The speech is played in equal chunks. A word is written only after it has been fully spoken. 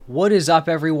What is up,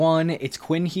 everyone? It's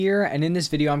Quinn here, and in this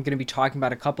video I'm going to be talking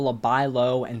about a couple of buy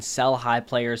low and sell high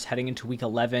players heading into week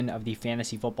 11 of the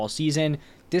fantasy football season.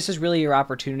 This is really your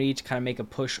opportunity to kind of make a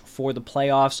push for the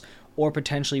playoffs or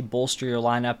potentially bolster your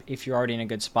lineup if you're already in a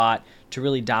good spot to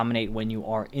really dominate when you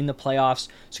are in the playoffs.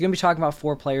 So we're going to be talking about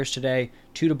 4 players today,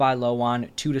 2 to buy low on,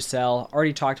 2 to sell.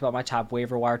 Already talked about my top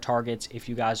waiver wire targets if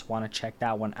you guys want to check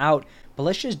that one out. But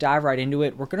let's just dive right into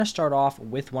it. We're going to start off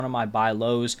with one of my buy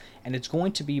lows, and it's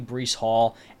going to be Breece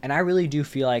Hall. And I really do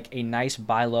feel like a nice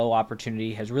buy low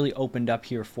opportunity has really opened up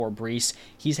here for Breece.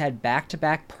 He's had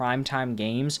back-to-back primetime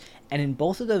games, and in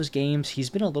both of those games, he's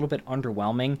been a little bit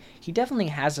underwhelming. He definitely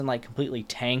hasn't completely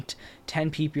tanked.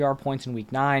 10 PPR points in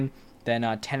week 9. Then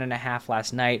 10.5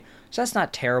 last night. So that's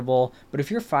not terrible. But if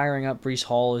you're firing up Breece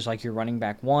Hall as your running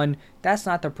back 1, that's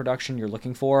not the production you're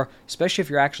looking for, especially if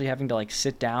you're actually having to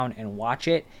sit down and watch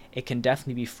it. It can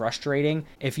definitely be frustrating.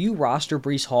 If you roster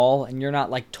Breece Hall and you're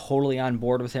not totally on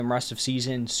board with him rest of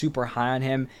season, super high on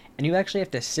him, and you actually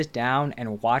have to sit down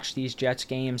and watch these Jets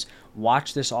games,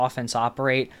 watch this offense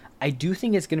operate, I do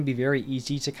think it's going to be very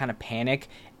easy to kind of panic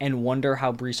and wonder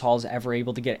how Breece Hall is ever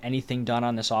able to get anything done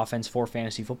on this offense for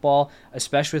fantasy football,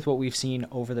 especially with what we've seen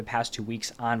over the past 2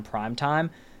 weeks on primetime.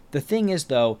 The thing is,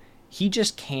 though, he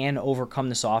just can overcome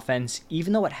this offense,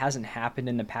 even though it hasn't happened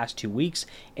in the past 2 weeks.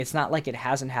 It's not like it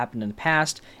hasn't happened in the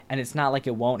past, and it's not like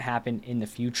it won't happen in the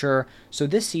future. So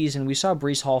this season, we saw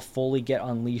Breece Hall fully get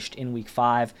unleashed in week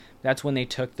 5. That's when they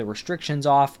took the restrictions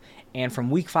off, and from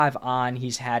week 5 on,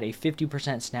 he's had a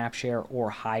 50% snap share or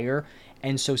higher.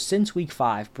 And so since week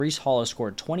 5, Breece Hall has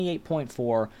scored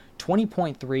 28.4,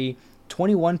 20.3,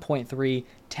 21.3,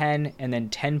 10, and then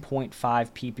 10.5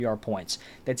 PPR points.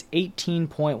 That's 18.1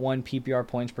 PPR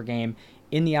points per game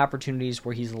in the opportunities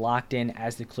where he's locked in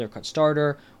as the clear-cut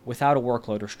starter without a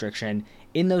workload restriction.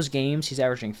 In those games, he's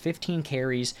averaging 15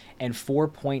 carries and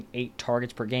 4.8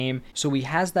 targets per game. So he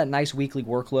has that nice weekly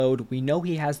workload. We know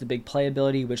he has the big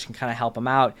playability, which can kind of help him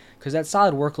out because that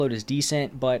solid workload is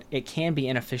decent, but it can be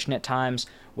inefficient at times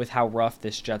with how rough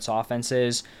this Jets offense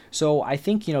is. So I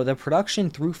think, the production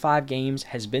through 5 games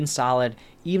has been solid,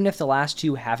 even if the last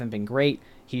 2 haven't been great.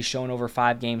 He's shown over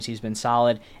 5 games he's been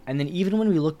solid. And then even when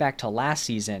we look back to last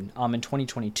season, in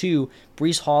 2022,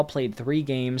 Breece Hall played 3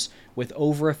 games with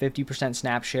over a 50%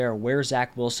 snap share where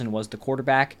Zach Wilson was the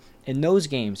quarterback. In those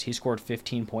games, he scored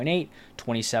 15.8,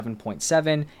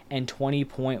 27.7, and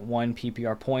 20.1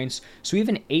 PPR points. So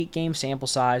even 8-game sample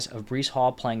size of Breece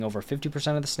Hall playing over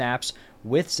 50% of the snaps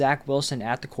with Zach Wilson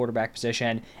at the quarterback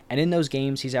position. And in those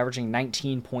games, he's averaging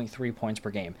 19.3 points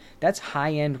per game. That's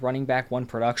high-end running back 1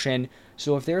 production.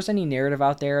 So if there's any narrative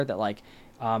out there that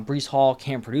Breece Hall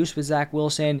can't produce with Zach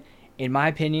Wilson, in my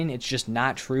opinion, it's just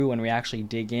not true when we actually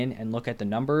dig in and look at the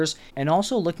numbers. And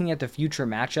also looking at the future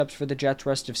matchups for the Jets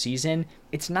rest of season,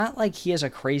 it's not like he has a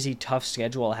crazy tough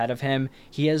schedule ahead of him.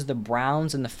 He has the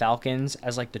Browns and the Falcons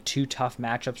as the 2 tough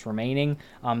matchups remaining.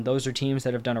 Those are teams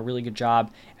that have done a really good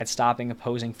job at stopping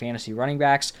opposing fantasy running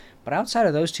backs. But outside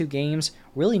of those 2 games,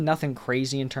 really nothing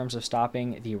crazy in terms of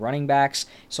stopping the running backs.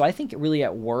 So I think really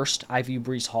at worst, I view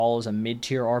Breece Hall as a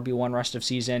mid-tier RB1 rest of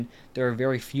season. There are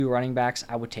very few running backs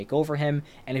I would take over him.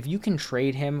 And if you can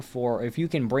trade him if you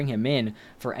can bring him in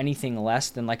for anything less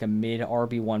than a mid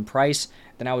RB1 price,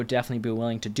 then I would definitely be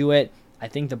willing to do it. I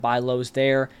think the buy low's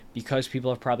there because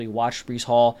people have probably watched Breece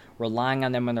Hall, relying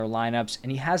on them in their lineups,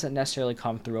 and he hasn't necessarily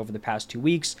come through over the past 2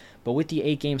 weeks. But with the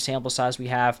 8-game sample size we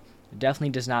have, it definitely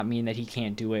does not mean that he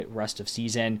can't do it rest of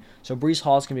season. So Breece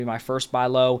Hall is going to be my first buy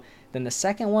low. Then the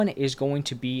second one is going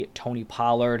to be Tony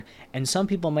Pollard. And some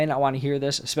people may not want to hear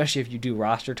this, especially if you do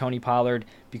roster Tony Pollard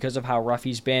because of how rough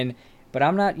he's been. But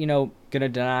I'm not, going to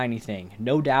deny anything.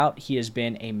 No doubt he has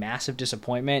been a massive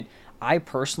disappointment. I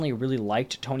personally really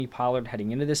liked Tony Pollard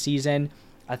heading into the season.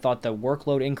 I thought the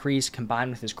workload increase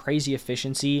combined with his crazy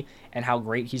efficiency and how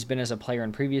great he's been as a player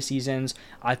in previous seasons,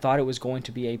 I thought it was going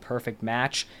to be a perfect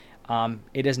match.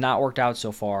 It has not worked out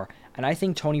so far. And I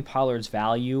think Tony Pollard's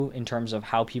value in terms of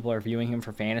how people are viewing him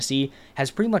for fantasy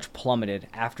has pretty much plummeted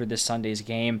after this Sunday's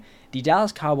game. The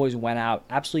Dallas Cowboys went out,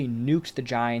 absolutely nuked the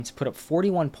Giants, put up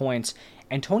 41 points,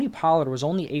 and Tony Pollard was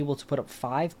only able to put up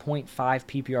 5.5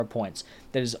 PPR points.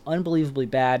 That is unbelievably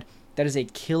bad. That is a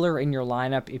killer in your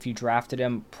lineup if you drafted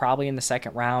him probably in the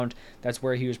second round. That's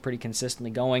where he was pretty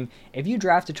consistently going. If you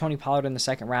drafted Tony Pollard in the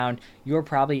second round, you're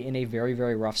probably in a very,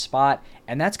 very rough spot.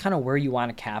 And that's kind of where you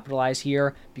want to capitalize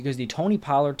here because the Tony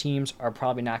Pollard teams are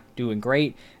probably not doing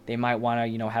great. They might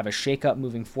want to, have a shakeup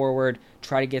moving forward,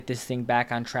 try to get this thing back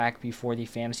on track before the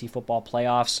fantasy football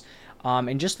playoffs.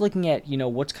 And just looking at,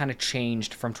 what's kind of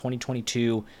changed from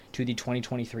 2022 to the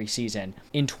 2023 season.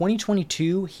 In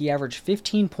 2022, he averaged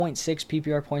 15.6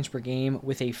 PPR points per game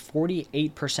with a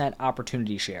 48%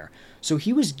 opportunity share. So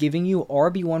he was giving you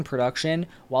RB1 production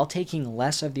while taking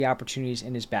less of the opportunities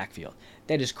in his backfield.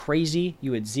 That is crazy.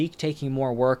 You had Zeke taking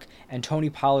more work, and Tony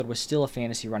Pollard was still a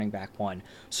fantasy running back one.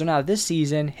 So now this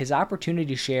season, his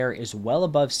opportunity share is well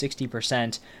above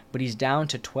 60%, but he's down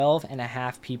to 12.5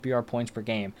 PPR points per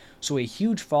game. So a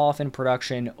huge fall off in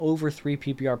production, over 3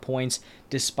 PPR points,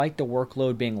 despite the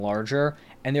workload being larger.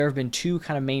 And there have been two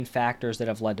kind of main factors that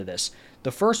have led to this.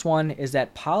 The first one is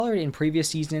that Pollard in previous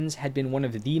seasons had been one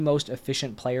of the most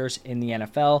efficient players in the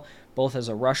NFL, both as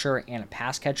a rusher and a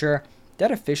pass catcher.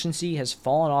 That efficiency has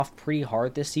fallen off pretty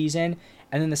hard this season.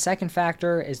 And then the second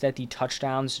factor is that the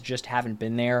touchdowns just haven't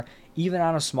been there. Even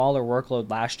on a smaller workload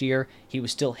last year, he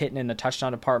was still hitting in the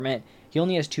touchdown department. He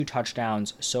only has 2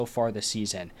 touchdowns so far this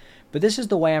season. But this is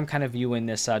the way I'm kind of viewing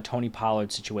this Tony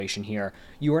Pollard situation here.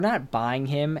 You are not buying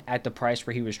him at the price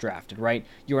where he was drafted, right?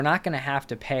 You are not going to have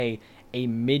to pay a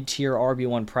mid-tier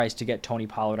RB1 price to get Tony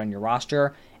Pollard on your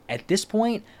roster. At this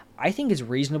point, I think it's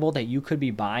reasonable that you could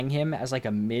be buying him as like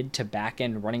a mid to back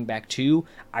end running back 2.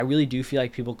 I really do feel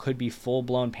like people could be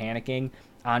full-blown panicking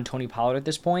on Tony Pollard at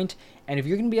this point. And if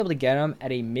you're going to be able to get him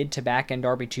at a mid to back end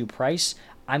RB2 price,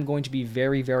 I'm going to be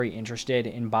very, very interested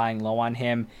in buying low on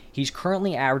him. He's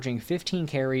currently averaging 15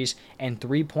 carries and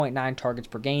 3.9 targets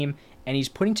per game, and he's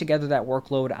putting together that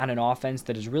workload on an offense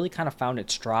that has really kind of found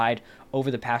its stride over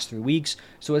the past 3 weeks.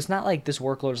 So it's not like this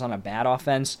workload is on a bad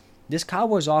offense. This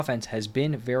Cowboys offense has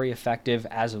been very effective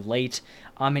as of late,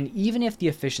 and even if the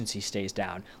efficiency stays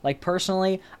down, like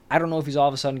personally, I don't know if he's all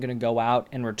of a sudden going to go out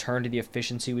and return to the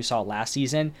efficiency we saw last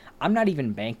season. I'm not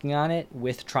even banking on it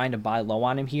with trying to buy low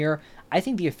on him here. I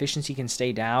think the efficiency can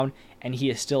stay down, and he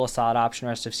is still a solid option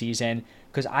rest of season,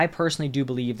 because I personally do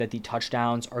believe that the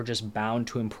touchdowns are just bound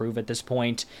to improve at this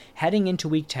point. Heading into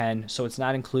Week 10, so it's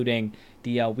not including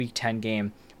the Week 10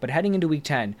 game, but heading into Week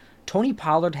 10, Tony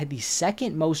Pollard had the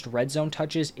second most red zone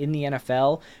touches in the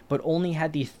NFL, but only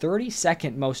had the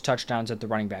 32nd most touchdowns at the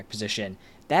running back position.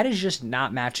 That is just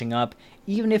not matching up.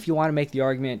 Even if you want to make the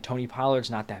argument Tony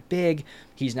Pollard's not that big,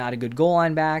 he's not a good goal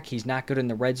line back, he's not good in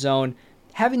the red zone,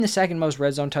 having the second most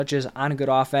red zone touches on a good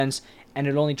offense and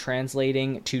it only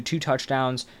translating to 2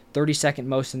 touchdowns, 32nd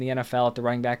most in the NFL at the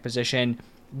running back position,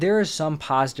 there is some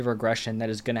positive regression that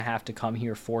is going to have to come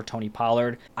here for Tony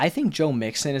Pollard. I think Joe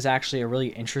Mixon is actually a really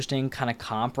interesting kind of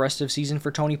comp rest of season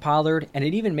for Tony Pollard, and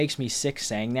it even makes me sick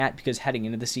saying that because heading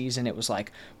into the season, it was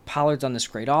like, Pollard's on this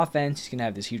great offense, he's going to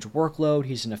have this huge workload,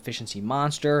 he's an efficiency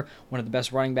monster, one of the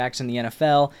best running backs in the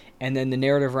NFL, and then the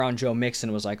narrative around Joe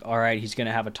Mixon was like, all right, he's going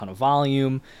to have a ton of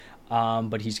volume,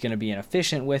 but he's going to be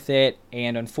inefficient with it,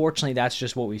 and unfortunately that's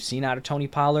just what we've seen out of Tony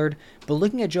Pollard. But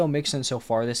looking at Joe Mixon so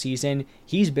far this season,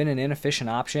 he's been an inefficient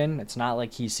option. It's not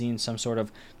like he's seen some sort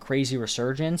of crazy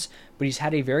resurgence, but he's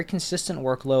had a very consistent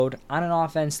workload on an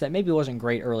offense that maybe wasn't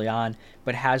great early on,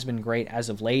 but has been great as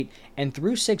of late. And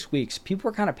through 6 weeks, people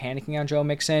were kind of panicking on Joe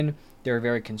Mixon. They were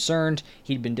very concerned.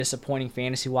 He'd been disappointing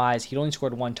fantasy-wise. He'd only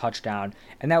scored 1 touchdown,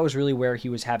 and that was really where he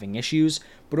was having issues.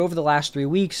 But over the last 3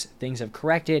 weeks, things have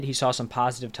corrected. He saw some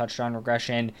positive touchdown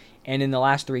regression, and in the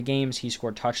last 3 games, he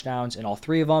scored touchdowns in all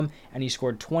 3 of them, and he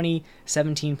scored 20,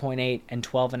 17.8, and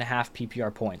 12.5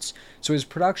 PPR points. So his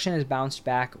production has bounced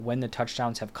back when the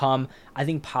touchdowns have come. I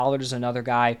think Pollard is another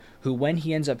guy who, when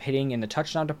he ends up hitting in the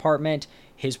touchdown department,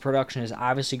 his production is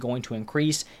obviously going to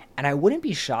increase, and I wouldn't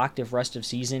be shocked if rest of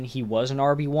season he was an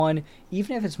RB1.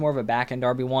 Even if it's more of a back-end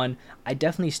RB1, I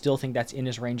definitely still think that's in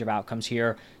his range of outcomes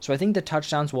here. So I think the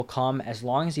touchdowns will come as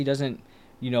long as he doesn't,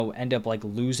 end up like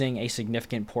losing a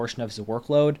significant portion of his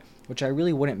workload, which I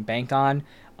really wouldn't bank on.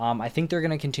 I think they're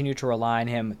going to continue to rely on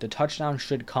him. The touchdown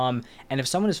should come, and if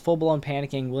someone is full-blown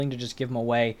panicking, willing to just give him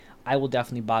away, I will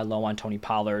definitely buy low on Tony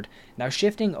Pollard. Now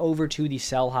shifting over to the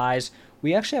sell highs,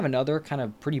 we actually have another kind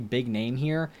of pretty big name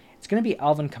here. It's going to be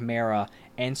Alvin Kamara,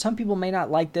 and some people may not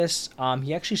like this.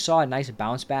 He actually saw a nice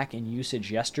bounce back in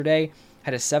usage yesterday,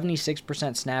 had a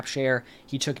 76% snap share.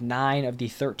 He took 9 of the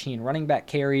 13 running back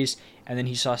carries, and then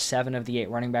he saw 7 of the 8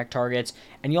 running back targets.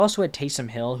 And you also had Taysom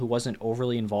Hill, who wasn't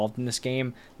overly involved in this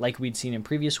game like we'd seen in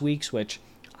previous weeks, which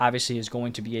obviously is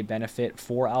going to be a benefit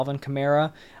for Alvin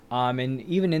Kamara. And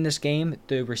even in this game,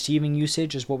 the receiving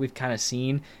usage is what we've kind of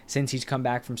seen since he's come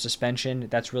back from suspension.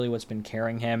 That's really what's been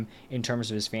carrying him in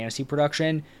terms of his fantasy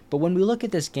production. But when we look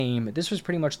at this game, this was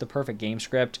pretty much the perfect game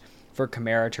script for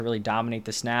Kamara to really dominate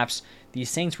the snaps. The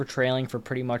Saints were trailing for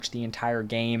pretty much the entire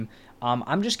game.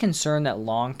 I'm just concerned that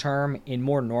long term, in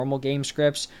more normal game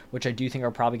scripts, which I do think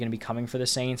are probably going to be coming for the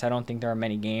Saints, I don't think there are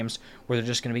many games where they're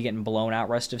just going to be getting blown out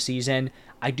rest of season.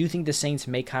 I do think the Saints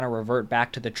may kind of revert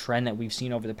back to the trend that we've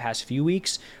seen over the past few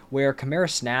weeks, where Kamara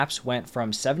snaps went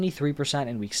from 73%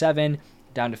 in week 7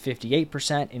 down to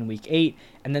 58% in week 8,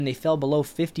 and then they fell below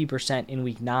 50% in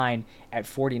week 9 at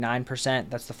 49%.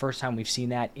 That's the first time we've seen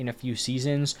that in a few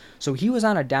seasons. So he was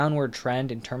on a downward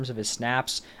trend in terms of his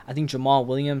snaps. I think Jamal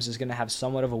Williams is going to have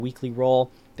somewhat of a weekly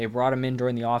role. They brought him in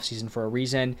during the offseason for a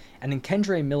reason. And then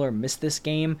Kendre Miller missed this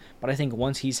game, but I think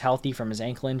once he's healthy from his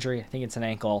ankle injury, I think it's an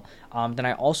ankle, then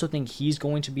I also think he's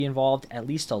going to be involved at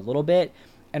least a little bit.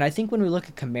 And I think when we look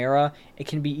at Kamara, it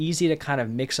can be easy to kind of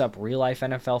mix up real-life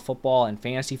NFL football and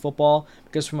fantasy football,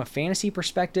 because from a fantasy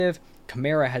perspective,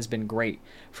 Kamara has been great.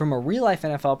 From a real-life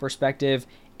NFL perspective,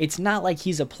 it's not like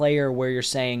he's a player where you're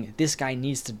saying, this guy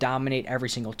needs to dominate every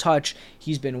single touch.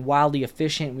 He's been wildly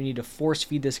efficient. We need to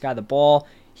force-feed this guy the ball.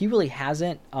 He really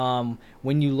hasn't.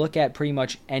 When you look at pretty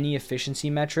much any efficiency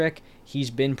metric, he's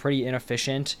been pretty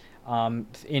inefficient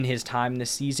in his time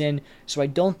this season. So I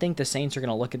don't think the Saints are going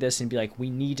to look at this and be like, we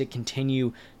need to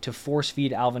continue to force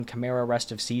feed Alvin Kamara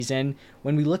rest of season.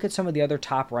 When we look at some of the other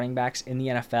top running backs in the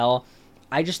NFL,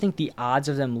 I just think the odds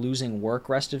of them losing work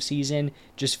rest of season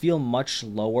just feel much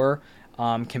lower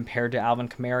compared to Alvin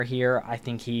Kamara here. I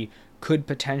think he could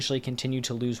potentially continue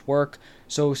to lose work.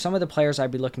 So some of the players I'd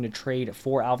be looking to trade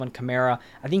for Alvin Kamara,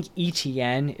 I think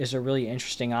ETN is a really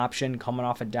interesting option coming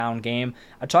off a down game.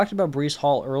 I talked about Breece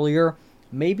Hall earlier.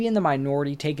 Maybe in the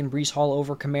minority taking Breece Hall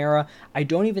over Kamara. I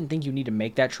don't even think you need to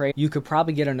make that trade. You could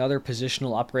probably get another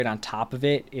positional upgrade on top of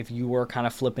it if you were kind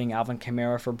of flipping Alvin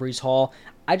Kamara for Breece Hall.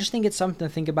 I just think it's something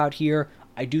to think about here.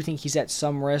 I do think he's at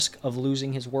some risk of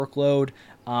losing his workload.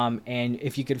 And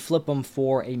if you could flip him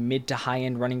for a mid to high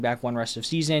end running back one rest of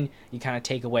season, you kind of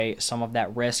take away some of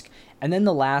that risk. And then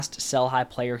the last sell high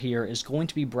player here is going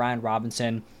to be Brian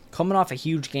Robinson, coming off a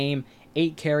huge game.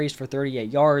 8 carries for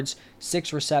 38 yards,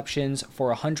 6 receptions for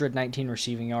 119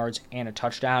 receiving yards, and a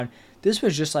touchdown. This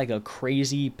was just like a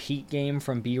crazy peak game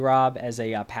from B-Rob as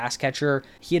a pass catcher.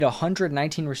 He had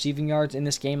 119 receiving yards in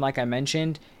this game, like I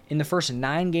mentioned. In the first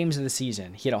 9 games of the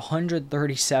season, he had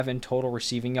 137 total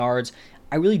receiving yards.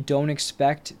 I really don't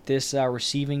expect this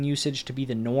receiving usage to be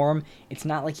the norm. It's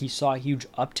not like he saw a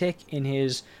huge uptick in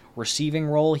his receiving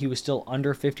role. He was still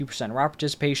under 50% route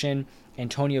participation.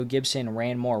 Antonio Gibson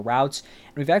ran more routes.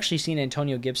 And we've actually seen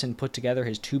Antonio Gibson put together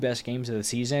his 2 best games of the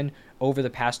season over the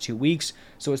past 2 weeks.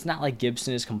 So it's not like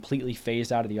Gibson is completely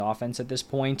phased out of the offense at this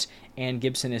point, and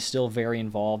Gibson is still very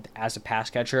involved as a pass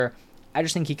catcher. I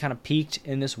just think he kind of peaked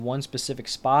in this one specific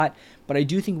spot, but I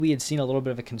do think we had seen a little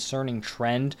bit of a concerning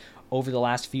trend over the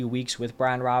last few weeks with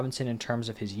Brian Robinson in terms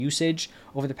of his usage.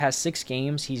 Over the past 6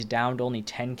 games, he's down to only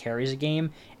 10 carries a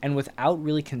game, and without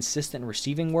really consistent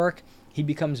receiving work, he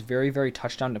becomes very, very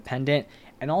touchdown dependent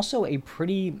and also a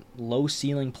pretty low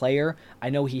ceiling player. I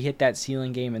know he hit that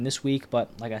ceiling game in this week,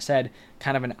 but like I said,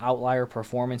 kind of an outlier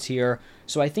performance here.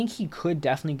 So I think he could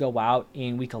definitely go out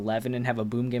in week 11 and have a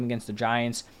boom game against the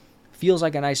Giants. Feels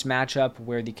like a nice matchup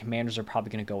where the Commanders are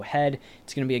probably going to go ahead.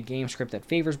 It's going to be a game script that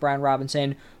favors Brian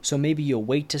Robinson, so maybe you'll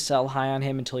wait to sell high on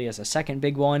him until he has a second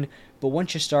big one. But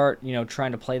once you start,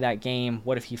 trying to play that game,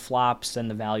 what if he flops? Then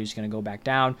the value is going to go back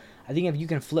down. I think if you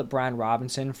can flip Brian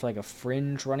Robinson for like a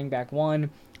fringe running back 1,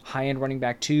 high-end running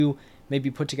back 2, maybe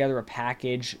put together a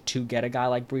package to get a guy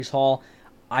like Breece Hall.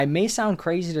 I may sound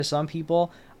crazy to some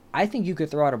people. I think you could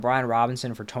throw out a Brian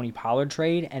Robinson for Tony Pollard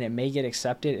trade, and it may get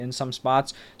accepted in some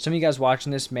spots. Some of you guys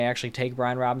watching this may actually take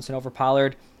Brian Robinson over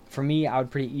Pollard. For me, I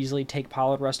would pretty easily take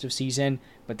Pollard rest of season,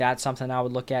 but that's something I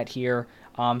would look at here.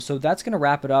 So that's going to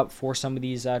wrap it up for some of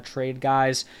these trade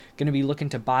guys. Going to be looking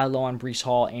to buy low on Breece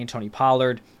Hall and Tony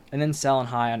Pollard, and then selling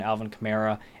high on Alvin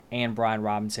Kamara and Brian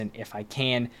Robinson if I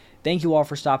can. Thank you all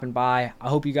for stopping by. I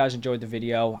hope you guys enjoyed the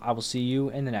video. I will see you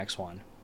in the next one.